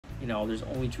you know, there's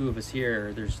only two of us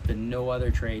here. There's been no other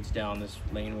trades down this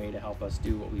laneway to help us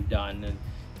do what we've done. And,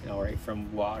 you know, right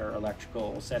from water,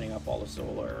 electrical, setting up all the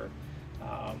solar,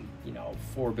 you know,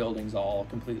 4 buildings all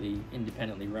completely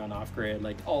independently run off grid,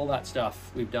 like all that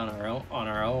stuff we've done on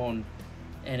our own.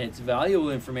 And it's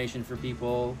valuable information for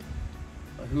people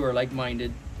who are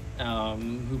like-minded,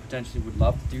 who potentially would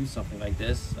love to do something like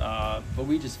this, but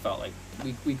we just felt like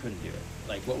we couldn't do it.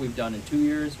 Like what we've done in 2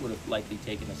 years would have likely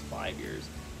taken us 5 years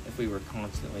if we were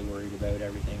constantly worried about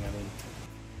everything. I mean,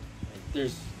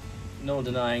 there's no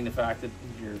denying the fact that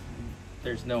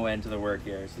there's no end to the work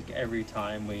here. It's like every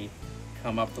time we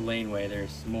come up the laneway,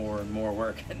 there's more and more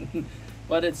work.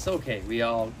 But it's okay.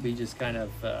 We just kind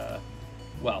of,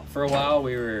 well, for a while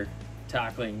we were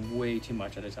tackling way too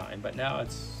much at a time, but now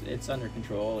it's under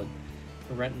control, and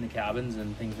we're renting the cabins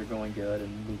and things are going good,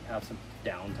 and we have some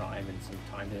downtime and some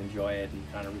time to enjoy it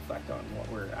and kind of reflect on what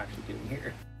we're actually doing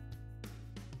here.